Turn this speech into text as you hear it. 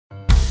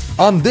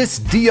On this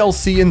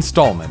DLC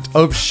installment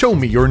of Show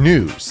Me Your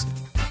News,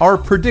 our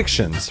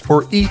predictions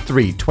for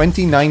E3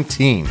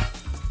 2019,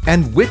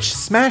 and which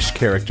Smash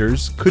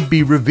characters could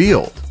be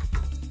revealed.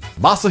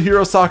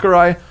 Masahiro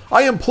Sakurai,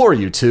 I implore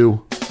you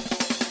to...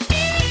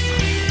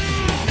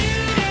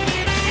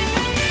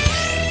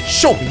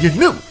 Show me your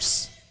news!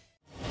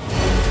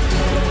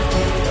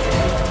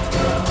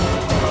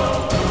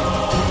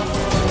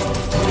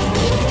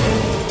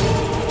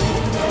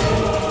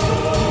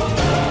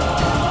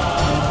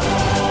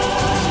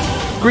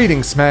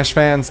 Greetings, Smash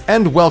fans,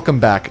 and welcome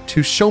back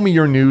to Show Me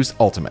Your News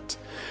Ultimate.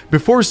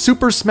 Before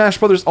Super Smash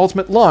Bros.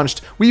 Ultimate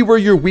launched, we were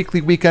your weekly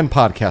weekend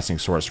podcasting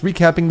source,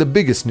 recapping the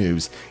biggest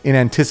news in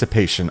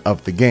anticipation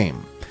of the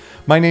game.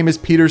 My name is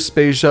Peter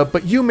Spezia,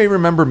 but you may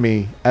remember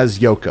me as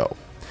Yoko.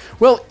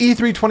 Well,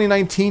 E3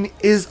 2019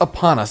 is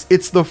upon us.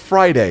 It's the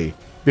Friday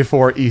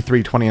before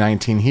E3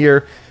 2019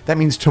 here. That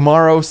means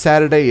tomorrow,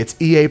 Saturday, it's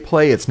EA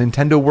Play, it's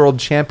Nintendo World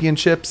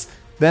Championships.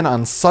 Then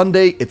on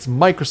Sunday, it's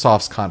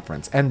Microsoft's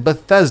conference and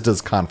Bethesda's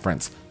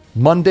conference.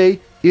 Monday,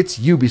 it's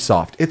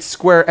Ubisoft, it's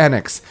Square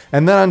Enix.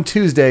 And then on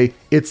Tuesday,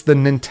 it's the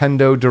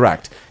Nintendo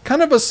Direct.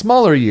 Kind of a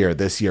smaller year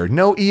this year.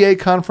 No EA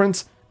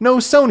conference, no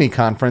Sony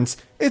conference.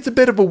 It's a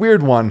bit of a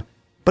weird one,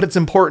 but it's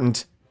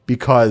important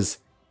because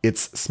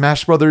it's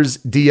Smash Bros.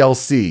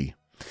 DLC.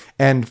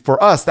 And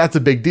for us, that's a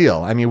big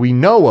deal. I mean, we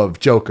know of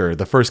Joker,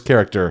 the first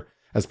character,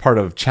 as part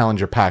of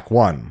Challenger Pack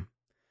 1.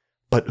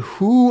 But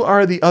who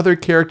are the other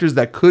characters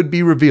that could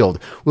be revealed?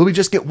 Will we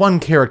just get one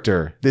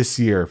character this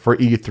year for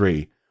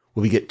E3?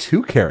 Will we get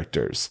two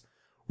characters?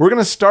 We're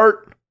going to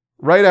start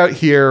right out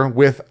here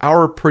with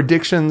our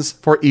predictions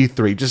for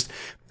E3. Just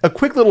a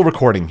quick little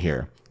recording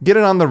here. Get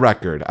it on the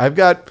record. I've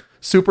got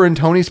Super and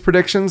Tony's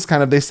predictions.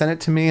 They sent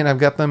it to me and I've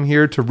got them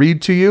here to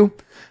read to you.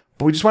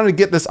 But we just wanted to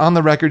get this on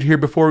the record here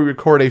before we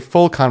record a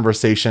full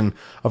conversation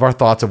of our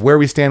thoughts of where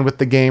we stand with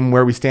the game,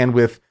 where we stand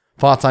with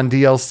thoughts on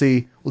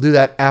DLC. We'll do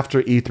that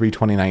after E3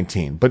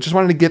 2019. But just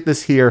wanted to get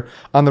this here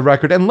on the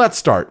record. And let's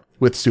start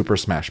with Super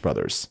Smash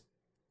Bros.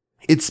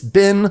 It's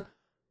been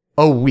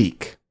a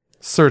week,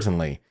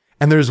 certainly.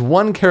 And there's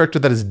one character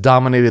that has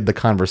dominated the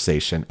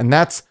conversation, and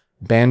that's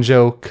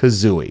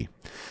Banjo-Kazooie.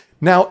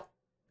 Now,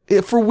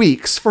 for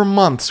weeks, for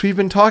months, we've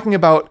been talking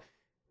about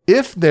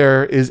if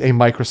there is a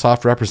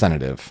Microsoft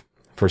representative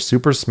for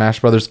Super Smash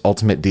Bros.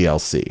 Ultimate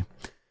DLC.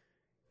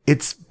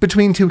 It's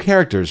between two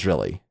characters,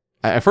 really.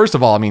 First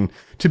of all,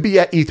 to be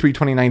at E3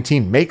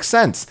 2019 makes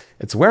sense.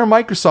 It's where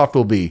Microsoft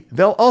will be.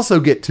 They'll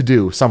also get to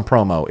do some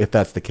promo if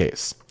that's the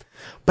case.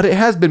 But it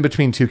has been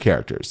between two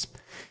characters.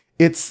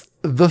 It's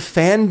the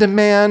fan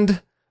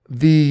demand,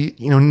 the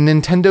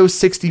Nintendo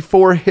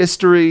 64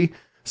 history,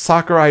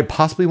 Sakurai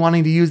possibly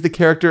wanting to use the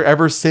character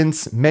ever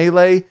since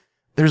Melee.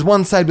 There's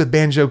one side with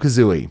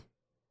Banjo-Kazooie.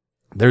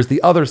 There's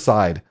the other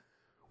side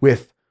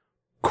with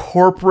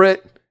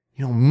corporate,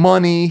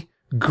 money,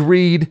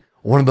 greed,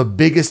 one of the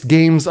biggest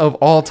games of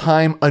all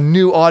time, a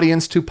new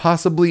audience to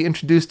possibly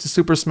introduce to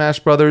Super Smash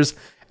Bros.,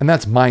 and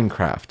that's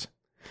Minecraft.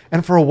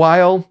 And for a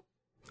while,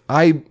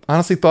 I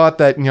honestly thought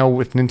that,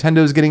 if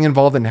Nintendo's getting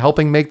involved in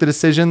helping make the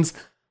decisions,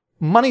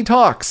 money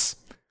talks.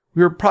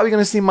 We were probably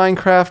going to see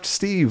Minecraft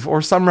Steve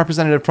or some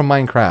representative from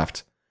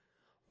Minecraft.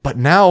 But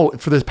now,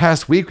 for this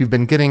past week, we've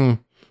been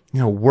getting,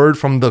 word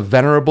from the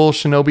venerable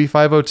Shinobi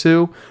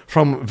 502,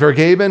 from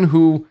Vergaben,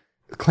 who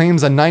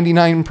claims a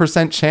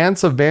 99%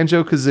 chance of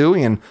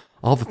Banjo-Kazooie, and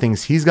all the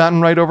things he's gotten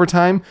right over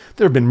time.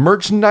 There have been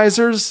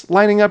merchandisers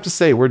lining up to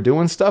say we're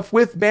doing stuff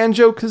with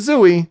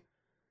Banjo-Kazooie.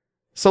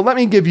 So let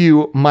me give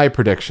you my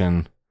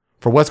prediction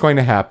for what's going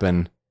to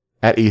happen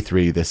at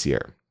E3 this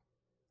year.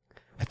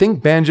 I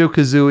think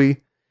Banjo-Kazooie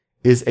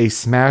is a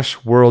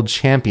Smash World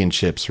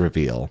Championships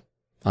reveal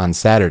on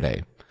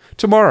Saturday.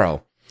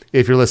 Tomorrow,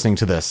 if you're listening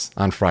to this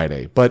on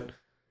Friday. But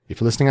if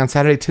you're listening on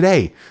Saturday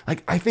today,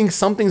 I think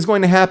something's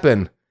going to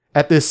happen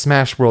at this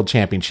Smash World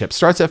Championship.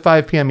 Starts at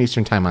 5 p.m.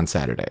 Eastern Time on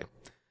Saturday.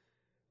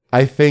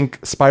 I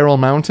think Spiral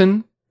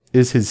Mountain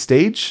is his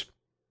stage.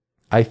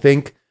 I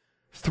think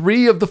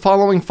 3 of the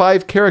following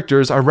 5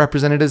 characters are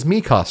represented as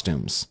Mii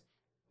costumes.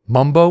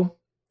 Mumbo,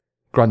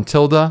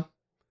 Gruntilda,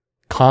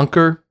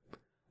 Conker,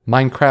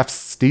 Minecraft's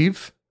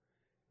Steve,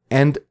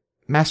 and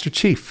Master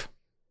Chief.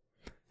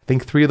 I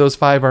think 3 of those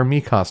 5 are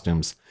Mii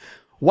costumes.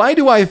 Why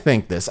do I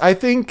think this? I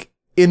think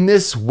in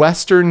this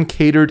Western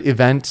catered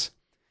event,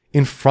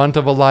 in front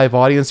of a live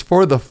audience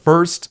for the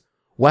first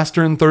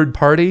Western third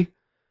party,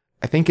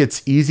 I think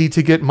it's easy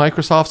to get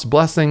Microsoft's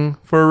blessing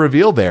for a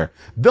reveal there.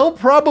 They'll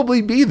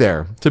probably be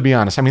there, to be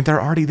honest.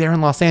 They're already there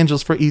in Los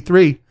Angeles for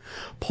E3.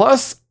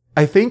 Plus,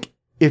 I think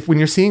when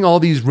you're seeing all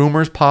these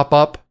rumors pop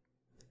up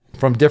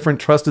from different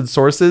trusted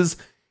sources,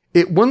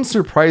 it wouldn't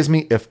surprise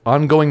me if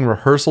ongoing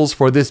rehearsals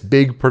for this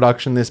big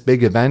production, this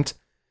big event,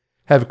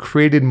 have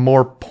created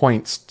more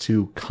points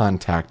to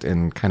contact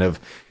and kind of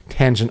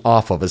tangent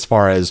off of as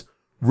far as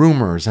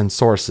rumors and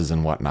sources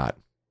and whatnot.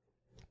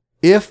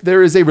 If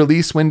there is a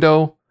release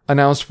window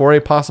announced for a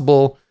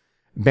possible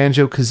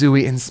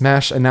Banjo-Kazooie in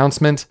Smash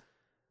announcement,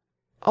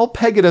 I'll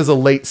peg it as a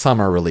late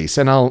summer release,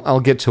 and I'll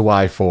get to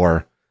why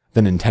for the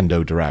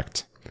Nintendo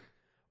Direct.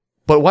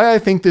 But why I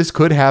think this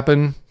could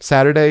happen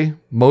Saturday,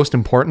 most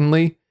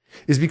importantly,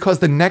 is because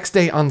the next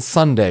day on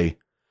Sunday,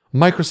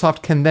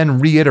 Microsoft can then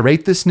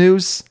reiterate this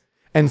news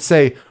and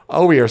say,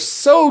 oh, we are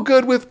so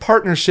good with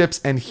partnerships,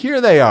 and here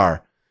they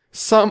are.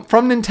 Some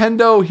from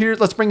Nintendo, here,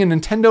 let's bring a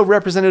Nintendo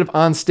representative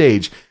on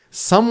stage.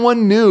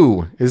 Someone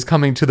new is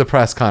coming to the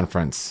press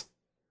conference.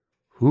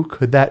 Who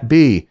could that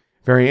be?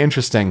 Very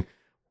interesting.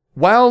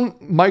 While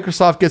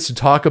Microsoft gets to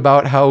talk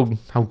about how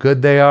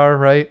good they are,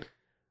 right?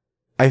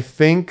 I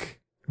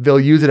think they'll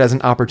use it as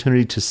an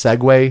opportunity to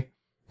segue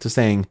to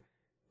saying,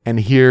 and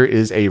here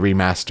is a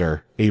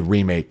remaster, a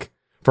remake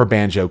for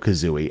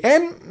Banjo-Kazooie,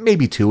 and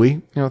maybe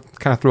Tooie,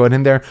 kind of throw it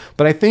in there.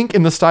 But I think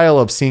in the style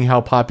of seeing how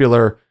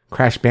popular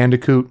Crash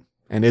Bandicoot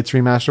and its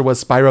remaster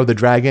was, Spyro the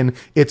Dragon,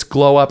 its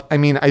glow up. I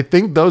mean, I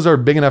think those are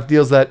big enough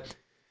deals that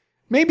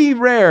maybe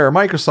Rare,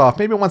 Microsoft,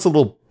 maybe wants a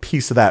little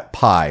piece of that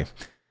pie.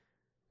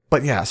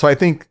 But yeah, so I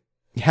think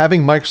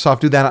having Microsoft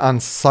do that on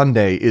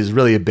Sunday is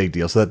really a big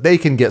deal so that they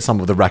can get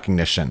some of the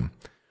recognition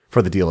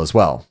for the deal as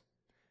well.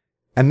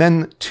 And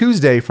then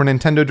Tuesday for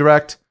Nintendo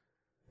Direct,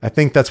 I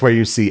think that's where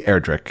you see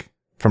Erdrick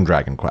from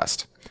Dragon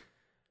Quest.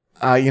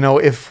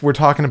 If we're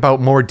talking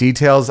about more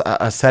details,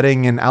 a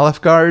setting in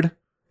Alefgard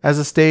as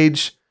a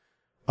stage,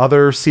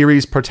 other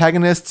series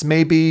protagonists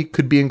maybe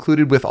could be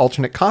included with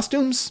alternate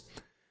costumes,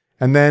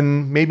 and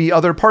then maybe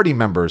other party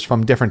members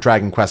from different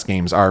Dragon Quest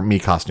games are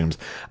Mii costumes.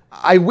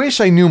 I wish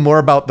I knew more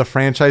about the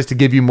franchise to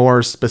give you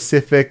more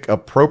specific,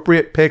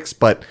 appropriate picks,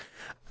 but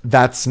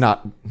that's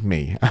not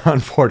me,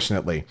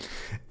 unfortunately.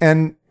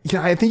 And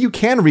I think you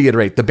can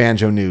reiterate the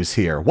Banjo news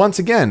here. Once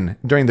again,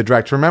 during the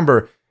Direct,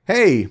 remember,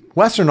 hey,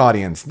 Western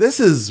audience, this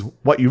is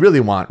what you really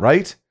want,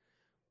 right?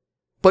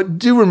 But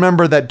do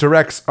remember that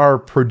Directs are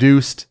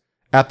produced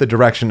at the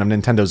direction of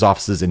Nintendo's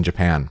offices in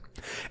Japan.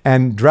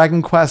 And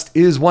Dragon Quest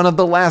is one of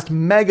the last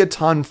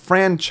Megaton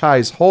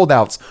franchise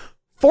holdouts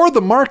for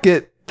the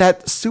market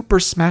that Super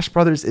Smash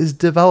Bros. Is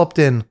developed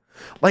in.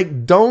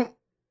 Don't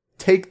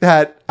take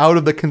that out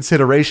of the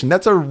consideration.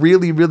 That's a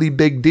really, really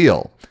big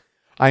deal.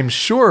 I'm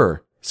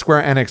sure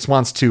Square Enix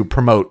wants to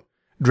promote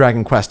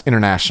Dragon Quest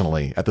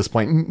internationally at this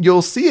point.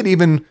 You'll see it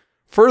even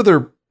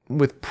further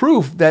with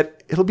proof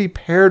that it'll be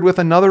paired with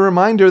another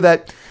reminder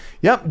that,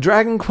 yep,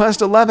 Dragon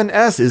Quest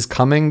XI's is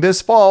coming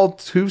this fall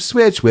to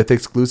Switch with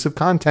exclusive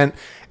content.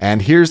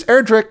 And here's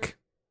Erdrick.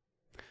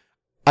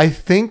 I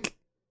think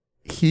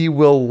he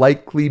will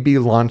likely be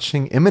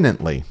launching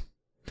imminently.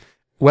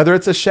 Whether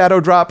it's a shadow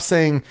drop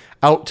saying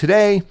out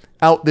today,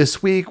 out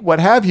this week, what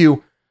have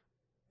you,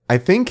 I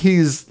think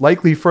he's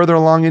likely further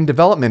along in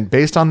development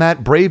based on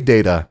that Brave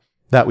data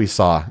that we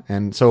saw.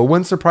 And so it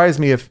wouldn't surprise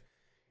me if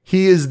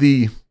he is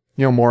the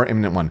more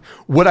imminent one.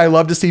 Would I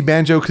love to see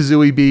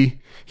Banjo-Kazooie be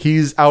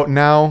he's out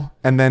now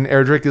and then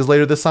Erdrick is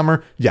later this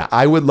summer? Yeah,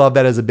 I would love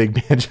that as a big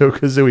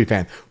Banjo-Kazooie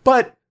fan.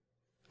 But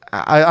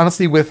I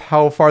honestly, with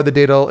how far the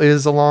data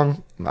is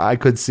along, I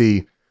could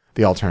see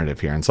the alternative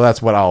here. And so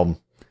that's what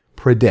I'll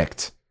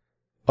predict.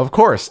 Of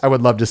course, I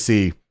would love to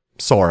see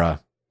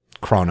Sora,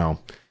 Chrono,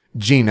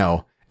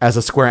 Geno as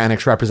a Square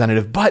Enix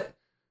representative, but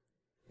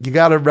you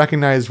got to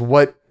recognize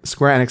what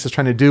Square Enix is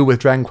trying to do with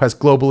Dragon Quest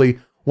globally.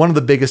 One of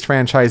the biggest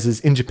franchises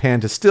in Japan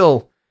to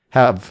still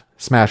have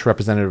Smash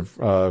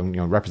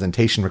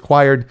representation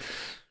required.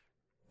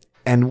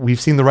 And we've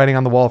seen the writing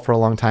on the wall for a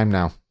long time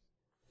now.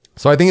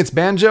 So I think it's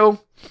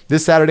Banjo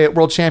this Saturday at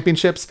World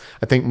Championships.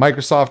 I think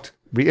Microsoft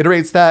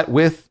reiterates that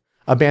with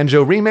a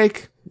Banjo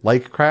remake,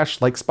 like Crash,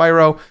 like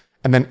Spyro,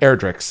 and then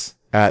Erdrick's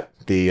at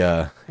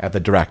the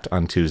Direct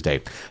on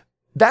Tuesday.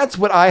 That's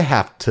what I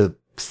have to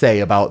say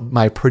about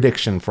my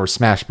prediction for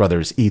Smash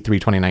Bros. E3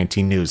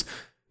 2019 news.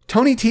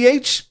 Tony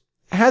TH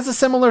has a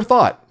similar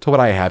thought to what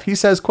I have. He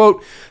says,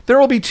 quote, there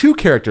will be 2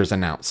 characters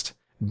announced.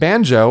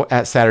 Banjo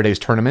at Saturday's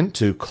tournament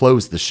to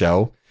close the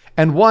show,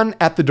 and one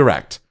at the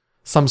Direct.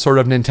 Some sort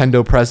of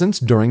Nintendo presence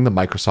during the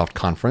Microsoft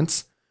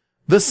conference.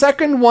 The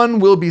second one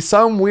will be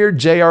some weird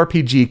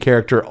JRPG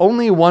character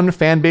only one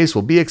fan base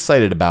will be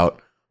excited about.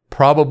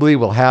 Probably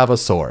will have a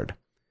sword.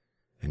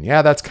 And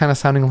yeah, that's kind of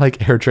sounding like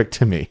Erdrick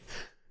to me.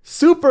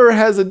 Super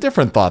has a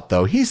different thought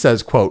though. He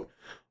says, quote,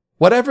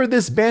 whatever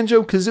this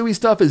Banjo-Kazooie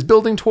stuff is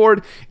building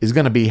toward is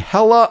going to be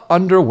hella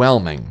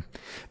underwhelming.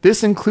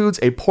 This includes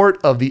a port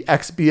of the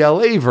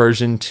XBLA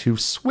version to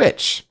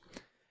Switch.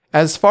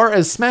 As far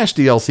as Smash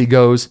DLC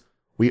goes,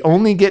 we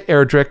only get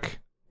Erdrick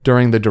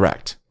during the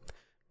Direct.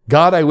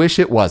 God, I wish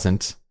it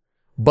wasn't,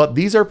 but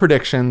these are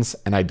predictions,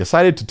 and I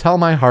decided to tell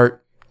my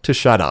heart to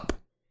shut up.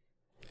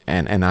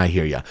 And I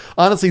hear ya.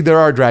 Honestly, there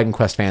are Dragon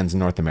Quest fans in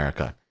North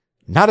America.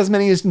 Not as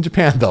many as in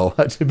Japan, though,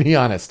 to be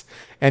honest.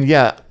 And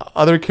yeah,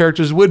 other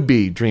characters would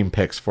be dream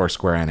picks for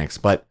Square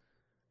Enix, but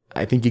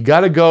I think you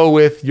gotta go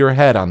with your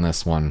head on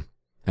this one,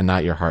 and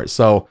not your heart.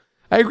 So,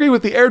 I agree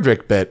with the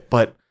Erdrick bit,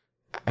 but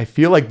I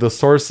feel like the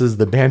sources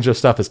the Banjo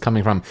stuff is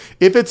coming from.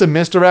 If it's a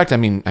misdirect, I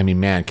mean,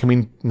 man, can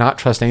we not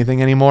trust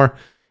anything anymore?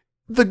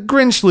 The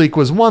Grinch leak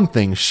was one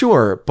thing,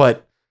 sure,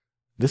 but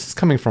this is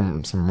coming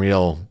from some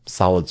real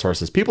solid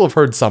sources. People have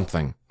heard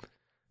something.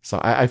 So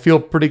I feel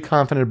pretty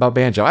confident about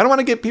Banjo. I don't want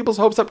to get people's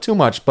hopes up too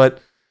much, but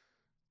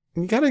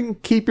you got to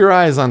keep your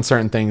eyes on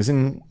certain things.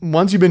 And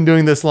once you've been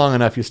doing this long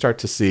enough, you start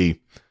to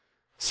see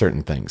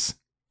certain things.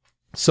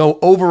 So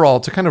overall,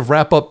 to kind of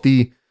wrap up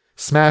the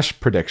Smash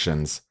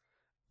predictions,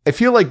 I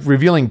feel like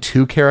revealing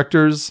 2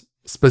 characters,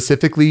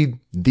 specifically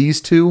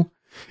these 2,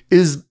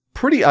 is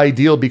pretty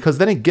ideal because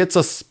then it gets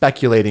us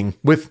speculating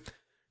with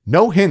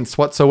no hints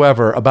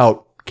whatsoever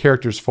about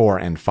characters 4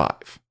 and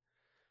 5.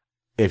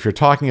 If you're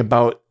talking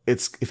about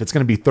if it's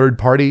going to be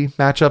third-party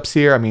matchups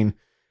here, I mean,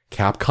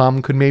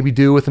 Capcom could maybe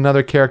do with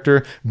another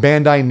character.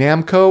 Bandai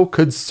Namco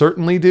could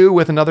certainly do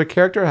with another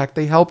character. Heck,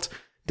 they helped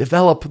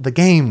develop the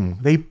game.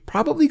 They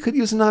probably could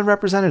use another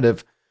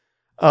representative.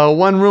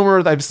 One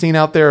rumor that I've seen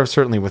out there,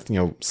 certainly with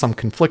some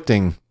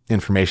conflicting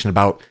information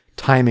about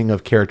timing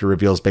of character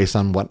reveals based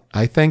on what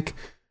I think,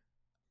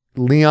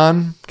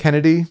 Leon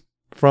Kennedy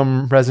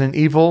from Resident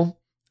Evil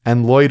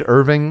and Lloyd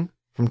Irving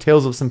from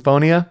Tales of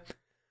Symphonia.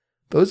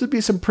 Those would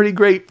be some pretty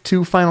great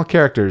 2 final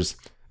characters,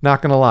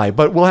 not gonna lie.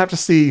 But we'll have to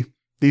see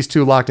these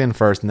 2 locked in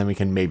first, and then we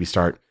can maybe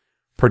start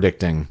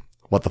predicting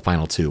what the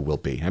final 2 will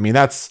be. I mean,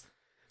 it's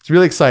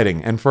really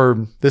exciting. And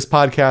for this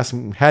podcast,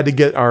 we had to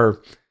get our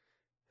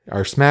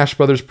Smash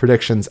Brothers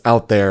predictions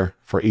out there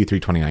for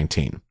E3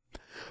 2019.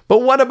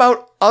 But what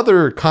about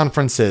other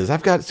conferences?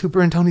 I've got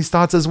Super and Tony's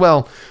thoughts as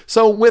well.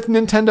 So with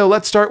Nintendo,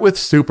 let's start with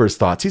Super's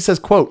thoughts. He says,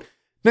 quote,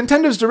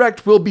 Nintendo's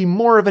Direct will be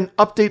more of an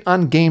update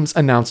on games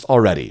announced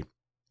already.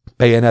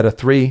 Bayonetta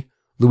 3,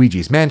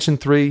 Luigi's Mansion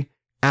 3,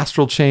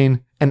 Astral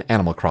Chain, and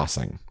Animal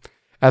Crossing.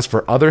 As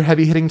for other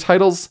heavy-hitting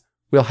titles,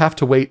 we'll have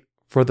to wait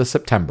for the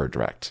September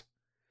Direct.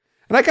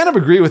 And I kind of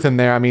agree with him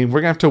there. I mean,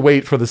 we're going to have to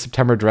wait for the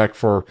September Direct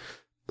for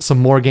some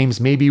more games,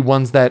 maybe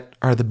ones that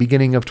are the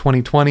beginning of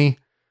 2020.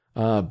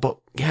 But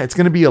yeah, it's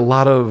going to be a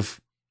lot of,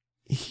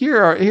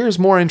 here's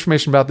more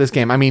information about this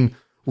game. I mean,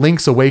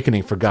 Link's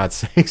Awakening, for God's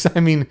sakes. I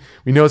mean,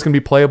 we know it's going to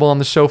be playable on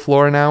the show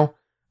floor now.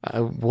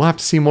 We'll have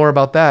to see more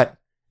about that.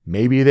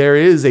 Maybe there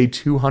is a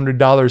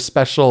 $200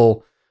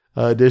 special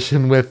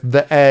edition with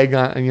the egg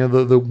on,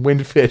 the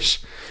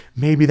windfish.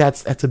 Maybe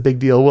that's a big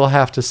deal. We'll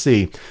have to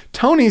see.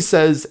 Tony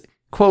says,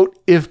 quote,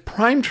 if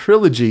Prime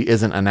Trilogy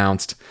isn't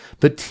announced,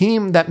 the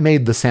team that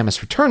made the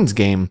Samus Returns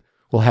game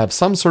will have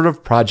some sort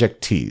of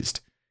project teased.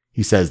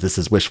 He says this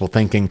is wishful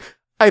thinking.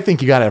 I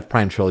think you gotta have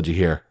Prime Trilogy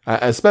here,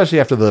 especially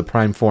after the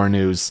Prime 4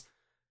 news.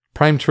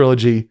 Prime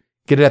Trilogy,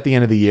 get it at the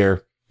end of the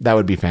year. That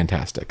would be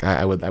fantastic.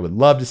 I would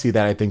love to see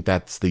that. I think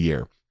that's the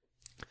year.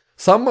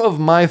 Some of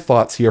my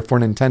thoughts here for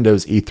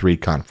Nintendo's E3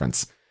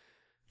 conference.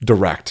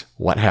 Direct,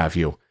 what have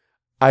you.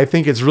 I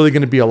think it's really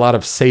going to be a lot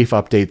of safe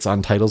updates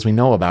on titles we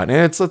know about.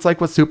 And it's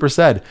like what Super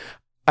said.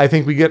 I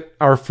think we get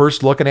our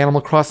first look at Animal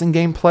Crossing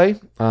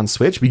gameplay on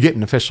Switch. We get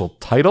an official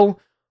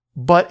title,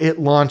 but it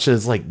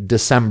launches like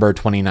December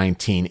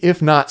 2019,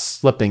 if not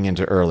slipping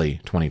into early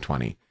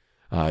 2020.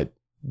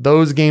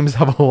 Those games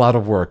have a lot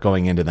of work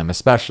going into them,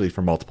 especially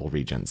for multiple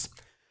regions.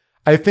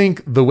 I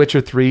think The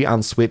Witcher 3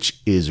 on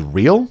Switch is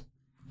real,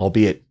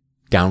 albeit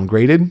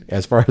downgraded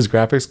as far as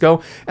graphics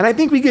go. And I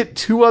think we get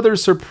 2 other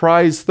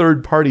surprise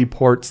third-party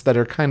ports that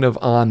are kind of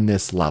on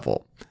this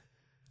level.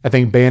 I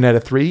think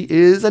Bayonetta 3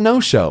 is a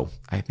no-show.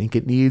 I think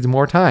it needs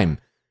more time.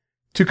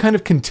 To kind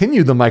of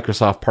continue the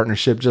Microsoft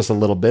partnership just a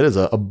little bit as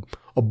a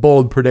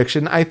bold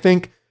prediction, I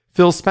think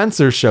Phil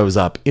Spencer shows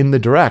up in the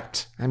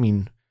Direct. I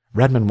mean,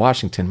 Redmond,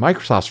 Washington.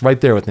 Microsoft's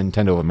right there with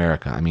Nintendo of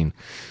America. I mean,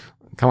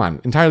 come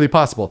on, entirely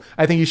possible.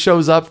 I think he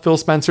shows up, Phil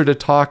Spencer, to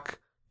talk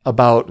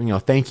about,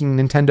 thanking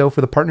Nintendo for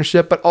the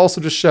partnership, but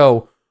also to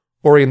show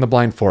Ori and the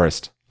Blind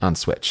Forest on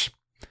Switch.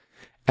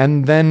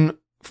 And then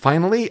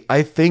finally,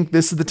 I think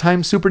this is the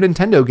time Super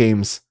Nintendo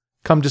games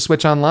come to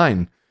Switch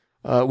Online,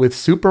 with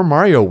Super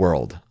Mario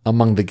World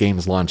among the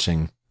games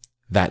launching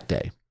that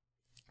day.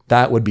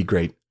 That would be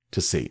great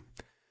to see.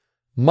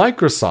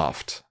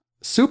 Microsoft.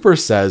 Super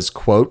says,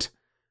 quote,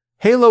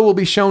 Halo will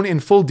be shown in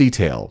full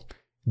detail.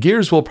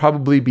 Gears will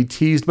probably be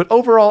teased, but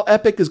overall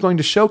Epic is going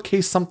to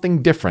showcase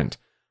something different.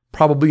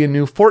 Probably a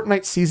new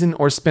Fortnite season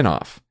or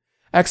spin-off.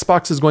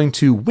 Xbox is going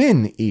to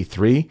win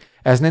E3,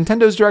 as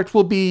Nintendo's Direct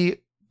will be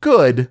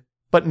good,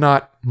 but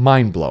not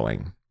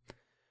mind-blowing.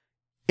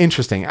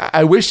 Interesting.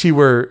 I wish he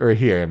were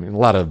here. I mean, a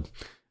lot of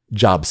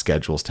job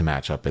schedules to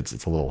match up. It's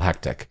a little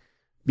hectic.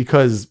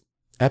 Because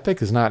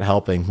Epic is not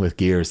helping with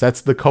Gears.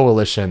 That's the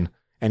coalition,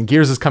 and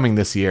Gears is coming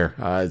this year.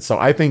 So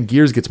I think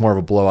Gears gets more of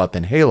a blowout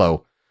than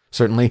Halo,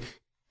 certainly.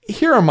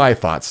 Here are my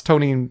thoughts.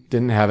 Tony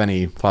didn't have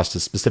any thoughts to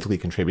specifically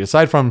contribute,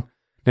 aside from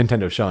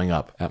Nintendo showing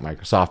up at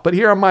Microsoft. But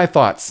here are my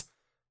thoughts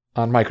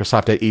on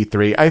Microsoft at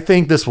E3. I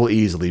think this will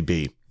easily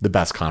be the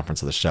best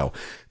conference of the show,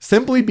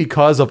 simply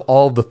because of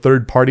all the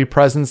third-party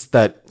presence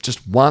that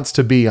just wants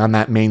to be on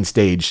that main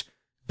stage,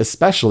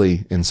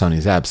 especially in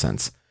Sony's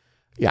absence.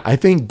 Yeah, I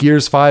think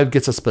Gears 5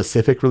 gets a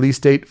specific release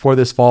date for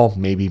this fall,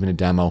 maybe even a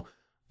demo.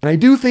 And I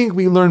do think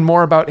we learn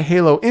more about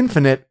Halo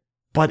Infinite,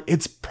 but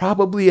it's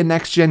probably a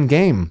next-gen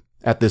game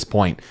at this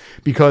point,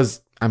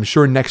 because I'm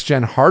sure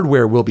next-gen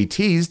hardware will be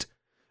teased.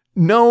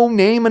 No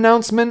name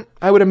announcement,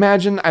 I would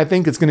imagine. I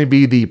think it's going to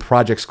be the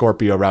Project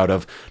Scorpio route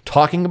of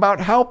talking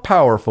about how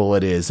powerful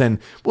it is, and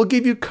we'll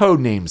give you code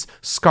names: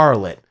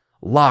 Scarlet,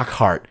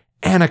 Lockhart,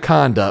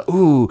 Anaconda.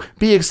 Ooh,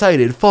 be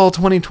excited. Fall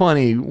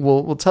 2020.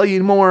 We'll tell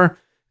you more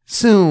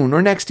soon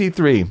or next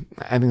E3.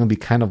 I think it'll be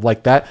kind of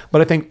like that.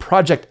 But I think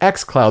Project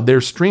xCloud,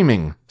 their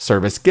streaming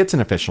service, gets an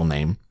official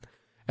name,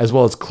 as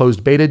well as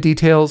closed beta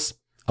details,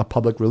 a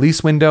public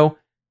release window.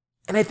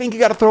 And I think you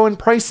got to throw in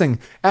pricing.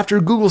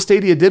 After Google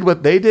Stadia did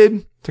what they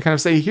did to kind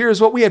of say,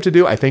 here's what we have to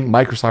do, I think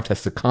Microsoft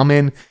has to come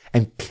in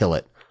and kill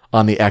it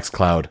on the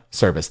xCloud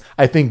service.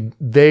 I think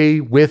they,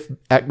 with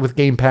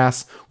Game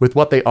Pass, with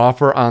what they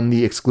offer on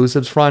the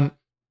exclusives front,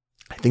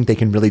 I think they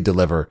can really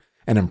deliver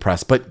and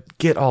impress. But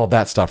get all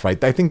that stuff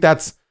right. I think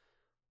that's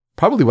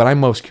probably what I'm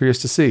most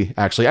curious to see,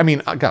 actually. I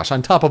mean, gosh,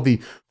 on top of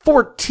the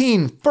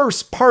 14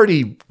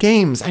 first-party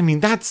games, I mean,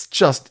 that's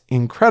just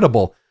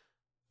incredible.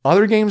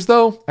 Other games,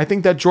 though, I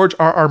think that George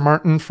R.R.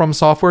 Martin From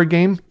Software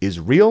game is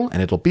real,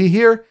 and it'll be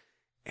here.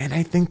 And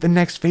I think the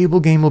next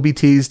Fable game will be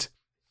teased.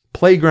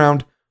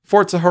 Playground,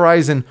 Forza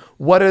Horizon,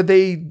 what are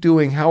they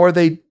doing? How are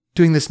they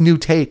doing this new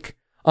take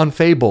on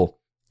Fable?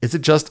 Is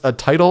it just a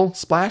title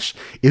splash?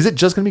 Is it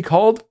just going to be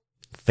called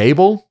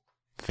Fable?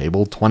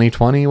 Fable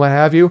 2020, what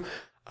have you?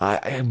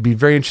 I'd be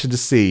very interested to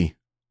see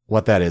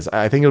what that is.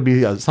 I think it'll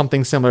be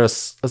something similar, a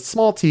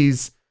small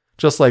tease,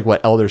 just like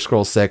what Elder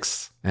Scrolls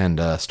 6 and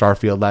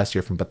Starfield last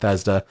year from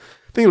Bethesda.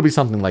 I think it'll be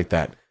something like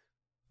that.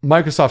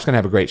 Microsoft's going to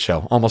have a great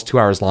show, almost 2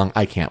 hours long.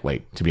 I can't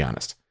wait, to be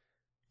honest.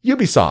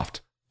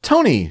 Ubisoft.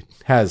 Tony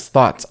has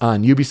thoughts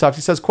on Ubisoft.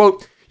 He says,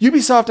 quote,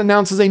 Ubisoft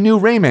announces a new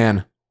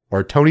Rayman,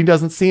 or Tony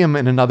doesn't see him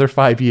in another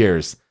 5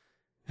 years.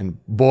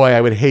 And boy,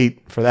 I would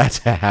hate for that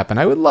to happen.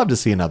 I would love to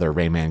see another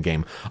Rayman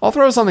game. I'll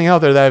throw something out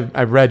there that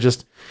I've read.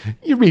 Just,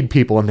 you read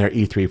people in their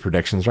E3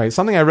 predictions, right?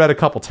 Something I read a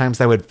couple times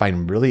that I would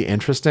find really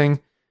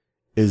interesting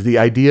is the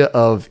idea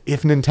of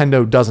if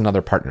Nintendo does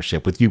another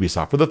partnership with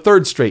Ubisoft for the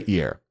 3rd straight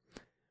year.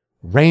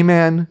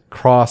 Rayman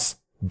cross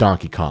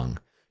Donkey Kong.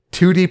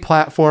 2D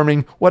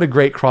platforming, what a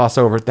great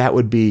crossover. That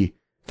would be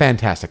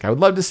fantastic. I would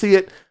love to see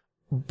it,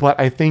 but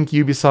I think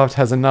Ubisoft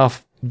has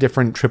enough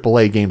different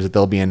AAA games that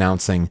they'll be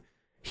announcing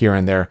here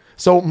and there.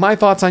 So my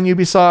thoughts on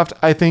Ubisoft,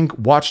 I think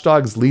Watch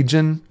Dogs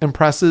Legion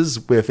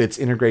impresses with its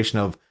integration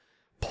of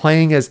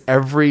playing as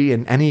every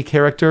and any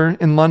character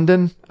in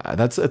London.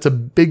 It's a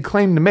big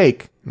claim to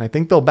make, and I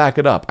think they'll back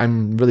it up.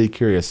 I'm really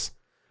curious.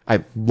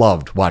 I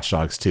loved Watch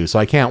Dogs 2, so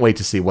I can't wait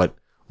to see what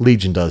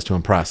Legion does to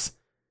impress.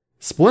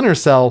 Splinter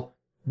Cell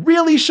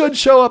really should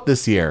show up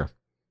this year,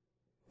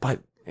 but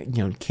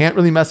can't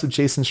really mess with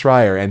Jason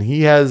Schreier, and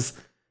he has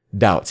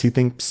doubts. He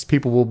thinks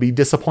people will be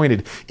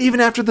disappointed even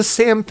after the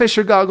Sam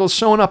Fisher goggles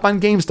showing up on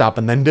GameStop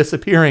and then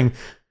disappearing.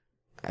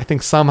 I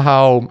think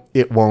somehow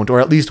it won't, or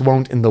at least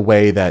won't in the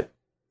way that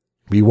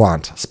we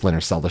want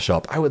Splinter Cell to show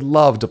up. I would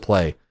love to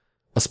play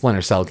a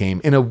Splinter Cell game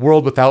in a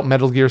world without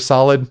Metal Gear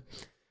Solid.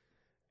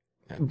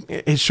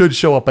 It should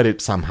show up, but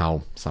it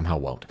somehow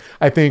won't.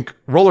 I think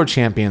Roller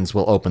Champions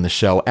will open the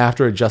show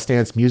after a Just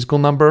Dance musical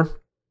number,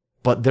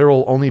 but there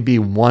will only be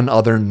one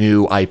other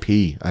new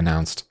IP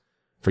announced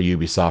for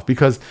Ubisoft,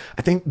 because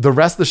I think the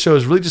rest of the show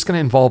is really just going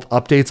to involve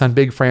updates on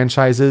big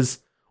franchises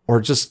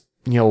or just,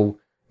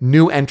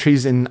 new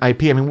entries in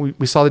IP. I mean,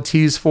 we saw the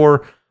tease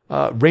for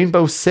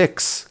Rainbow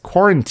Six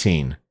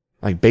Quarantine,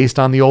 like based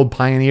on the old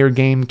Pioneer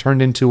game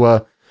turned into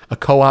a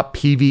co-op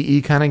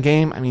PvE kind of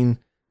game. I mean,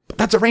 but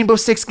that's a Rainbow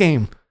Six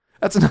game.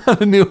 That's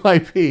not a new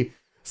IP.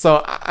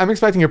 So I'm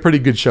expecting a pretty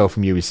good show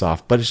from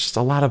Ubisoft, but it's just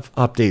a lot of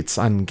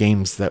updates on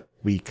games that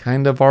we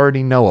kind of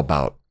already know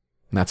about.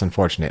 And that's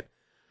unfortunate.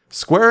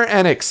 Square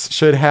Enix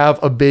should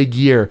have a big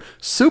year.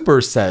 Super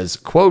says,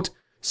 quote,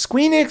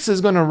 Squeenix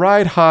is going to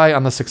ride high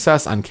on the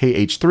success on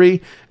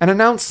KH3 and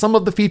announce some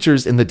of the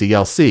features in the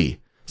DLC.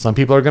 Some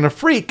people are going to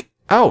freak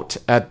out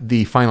at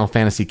the Final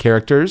Fantasy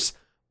characters,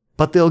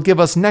 but they'll give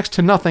us next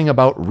to nothing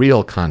about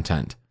real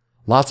content.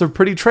 Lots of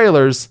pretty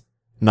trailers,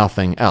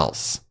 nothing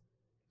else.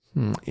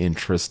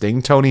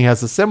 Interesting. Tony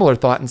has a similar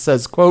thought and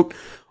says, quote,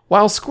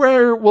 while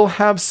Square will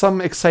have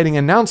some exciting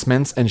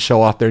announcements and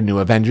show off their new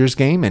Avengers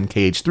game and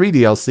KH3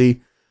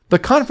 DLC, the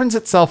conference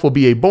itself will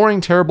be a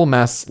boring, terrible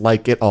mess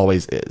like it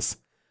always is.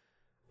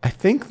 I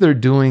think they're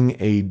doing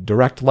a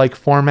direct-like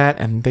format,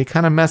 and they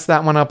kind of messed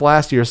that one up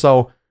last year,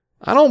 so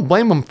I don't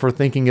blame them for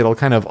thinking it'll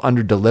kind of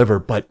under-deliver,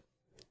 but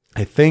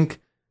I think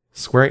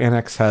Square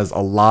Enix has a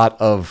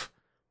lot of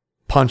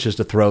punches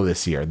to throw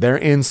this year. They're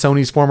in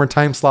Sony's former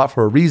time slot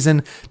for a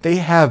reason. They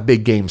have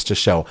big games to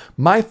show.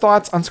 My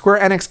thoughts on Square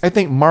Enix, I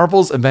think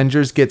Marvel's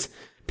Avengers gets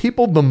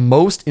people the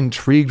most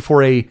intrigued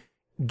for a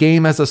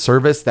game as a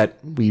service that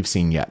we've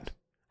seen yet.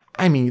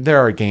 I mean, there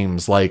are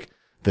games like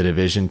The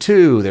Division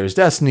 2, there's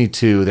Destiny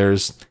 2,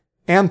 there's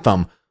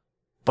Anthem,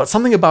 but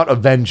something about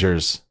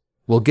Avengers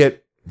will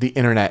get the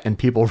internet and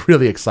people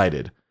really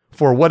excited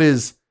for what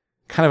is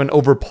kind of an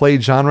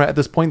overplayed genre at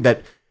this point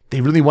that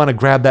they really want to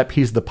grab that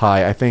piece of the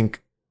pie. I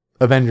think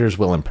Avengers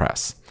will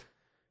impress.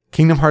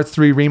 Kingdom Hearts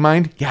 3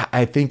 Remind, yeah,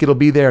 I think it'll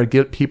be there,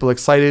 get people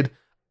excited.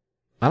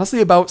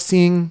 Honestly, about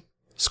seeing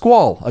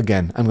Squall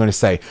again, I'm going to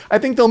say. I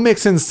think they'll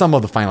mix in some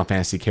of the Final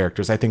Fantasy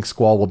characters. I think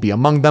Squall will be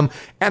among them,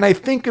 and I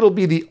think it'll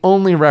be the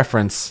only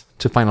reference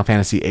to Final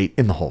Fantasy VIII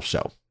in the whole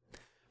show.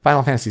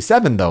 Final Fantasy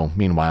VII, though,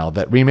 meanwhile,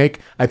 that remake,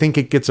 I think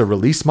it gets a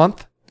release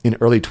month in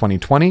early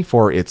 2020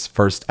 for its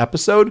first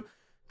episode.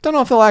 Don't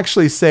know if they'll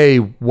actually say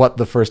what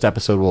the first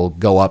episode will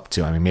go up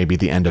to. I mean, maybe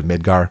the end of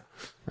Midgar.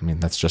 I mean,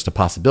 that's just a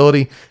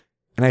possibility.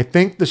 And I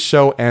think the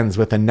show ends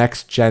with a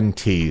next-gen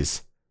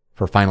tease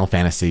for Final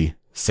Fantasy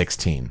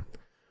 16.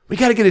 We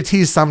got to get a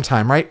tease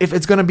sometime, right? If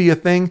it's going to be a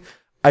thing,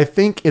 I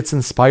think it's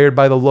inspired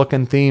by the look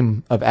and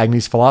theme of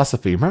Agni's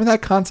Philosophy. Remember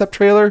that concept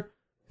trailer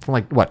from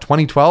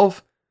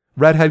 2012?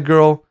 Redhead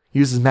girl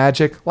uses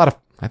magic. A lot of,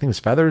 I think it was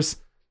feathers.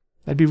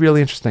 That'd be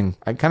really interesting.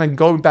 I kind of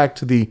go back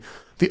to the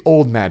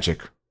old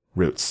magic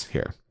roots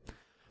here.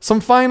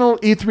 Some final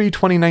E3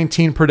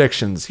 2019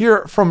 predictions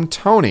here from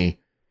Tony.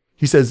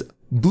 He says,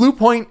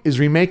 Bluepoint is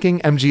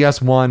remaking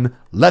MGS1.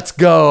 Let's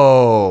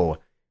go.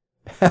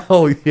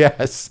 Hell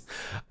yes.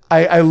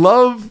 I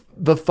love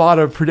the thought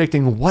of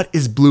predicting what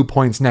is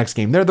Bluepoint's next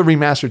game. They're the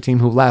remaster team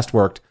who last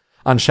worked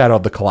on Shadow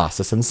of the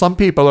Colossus. And some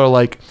people are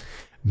like,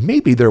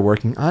 maybe they're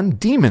working on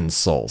Demon's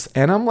Souls.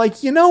 And I'm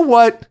like, you know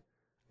what?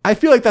 I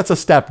feel like that's a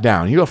step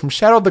down. You go from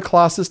Shadow of the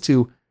Colossus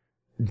to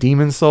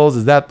Demon's Souls.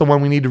 Is that the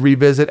one we need to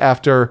revisit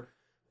after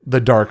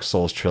the Dark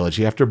Souls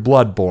trilogy, after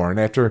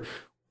Bloodborne, after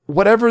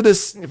whatever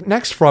this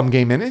next From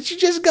game is? You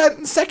just got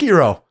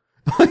Sekiro.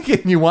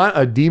 Like, you want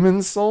a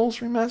Demon's Souls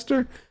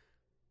remaster?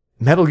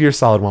 Metal Gear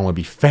Solid 1 would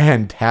be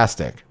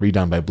fantastic,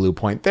 redone by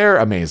Bluepoint. They're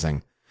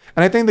amazing.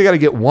 And I think they got to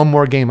get one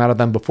more game out of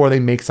them before they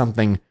make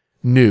something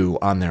new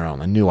on their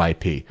own, a new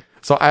IP.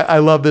 So I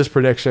love this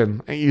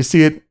prediction. You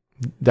see it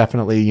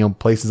definitely,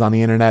 places on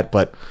the internet,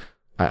 but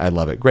I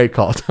love it. Great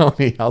call,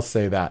 Tony. I'll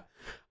say that.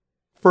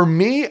 For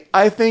me,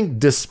 I think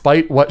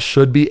despite what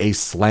should be a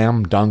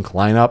slam dunk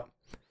lineup,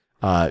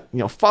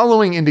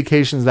 following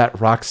indications that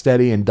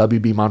Rocksteady and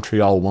WB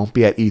Montreal won't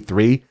be at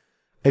E3,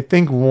 I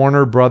think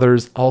Warner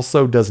Brothers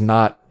also does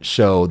not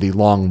show the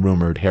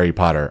long-rumored Harry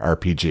Potter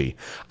RPG.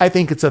 I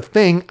think it's a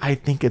thing. I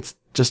think it's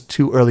just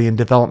too early in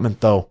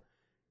development, though.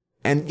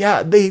 And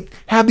yeah, they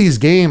have these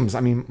games.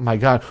 I mean, my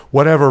God,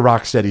 whatever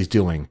Rocksteady's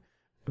doing.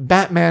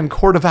 Batman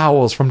Court of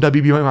Owls from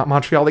WB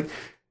Montreal.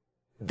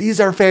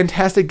 These are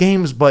fantastic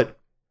games, but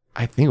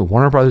I think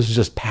Warner Brothers is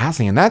just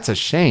passing, and that's a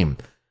shame.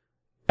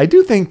 I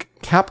do think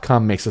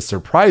Capcom makes a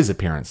surprise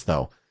appearance,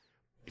 though.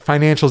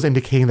 Financials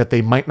indicating that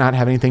they might not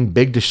have anything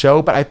big to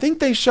show, but I think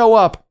they show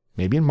up,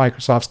 maybe in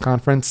Microsoft's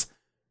conference,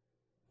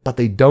 but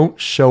they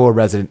don't show a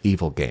Resident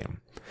Evil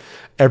game.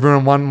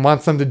 Everyone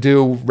wants them to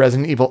do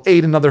Resident Evil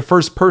 8, another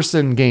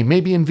first-person game,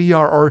 maybe in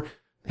VR, or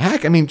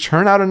heck,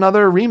 churn out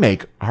another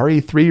remake.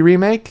 RE3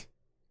 remake?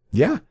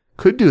 Yeah,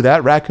 could do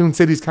that. Raccoon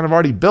City's kind of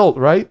already built,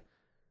 right?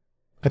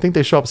 I think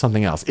they show up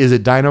something else. Is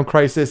it Dino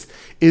Crisis?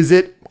 Is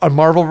it a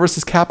Marvel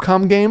vs.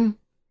 Capcom game?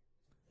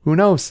 Who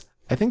knows?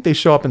 I think they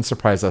show up and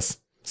surprise us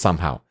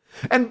somehow.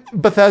 And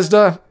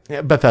Bethesda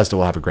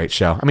will have a great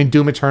show.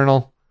 Doom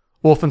Eternal,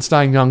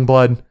 Wolfenstein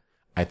Youngblood.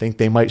 I think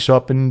they might show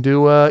up and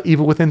do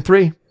Evil Within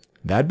 3.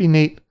 That'd be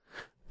neat.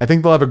 I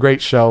think they'll have a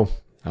great show.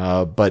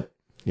 But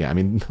yeah,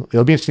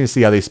 it'll be interesting to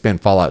see how they spin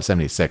Fallout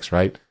 76,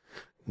 right?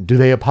 Do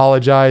they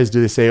apologize? Do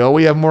they say, oh,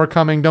 we have more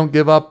coming, don't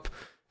give up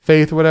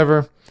faith,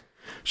 whatever?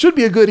 Should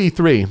be a good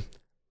E3.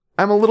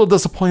 I'm a little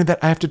disappointed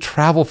that I have to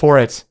travel for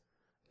it.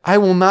 I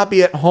will not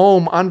be at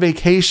home on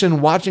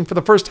vacation watching for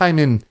the first time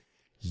in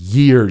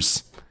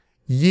years.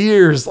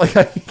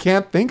 I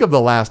can't think of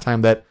the last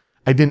time that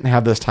I didn't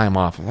have this time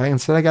off.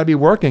 Instead, I got to be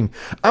working.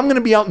 I'm going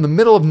to be out in the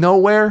middle of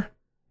nowhere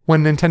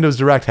when Nintendo's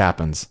Direct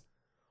happens.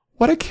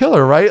 What a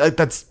killer, right?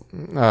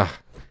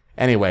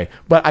 Anyway,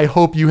 but I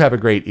hope you have a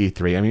great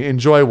E3.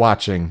 Enjoy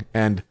watching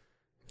and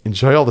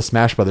enjoy all the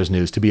Smash Brothers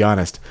news, to be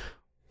honest.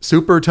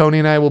 Super Tony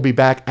and I will be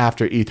back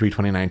after E3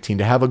 2019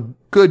 to have a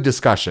good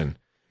discussion.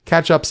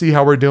 Catch up, see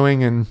how we're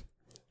doing, and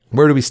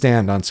where do we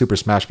stand on Super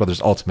Smash Bros.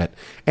 Ultimate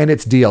and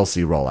its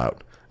DLC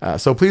rollout.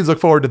 So please look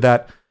forward to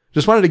that.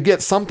 Just wanted to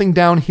get something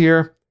down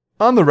here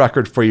on the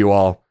record for you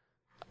all.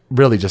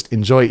 Really just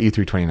enjoy E3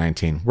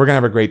 2019. We're going to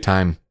have a great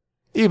time,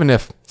 even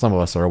if some of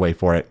us are away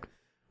for it.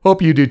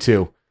 Hope you do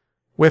too.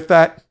 With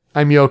that,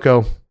 I'm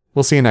Yoko.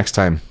 We'll see you next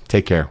time.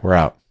 Take care. We're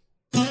out.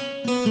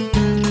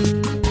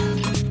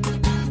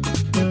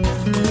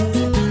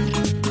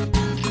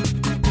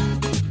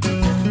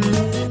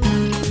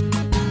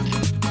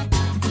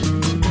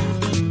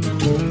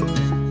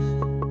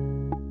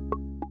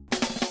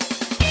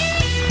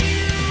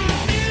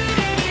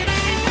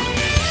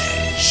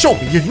 Show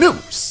me your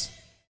news.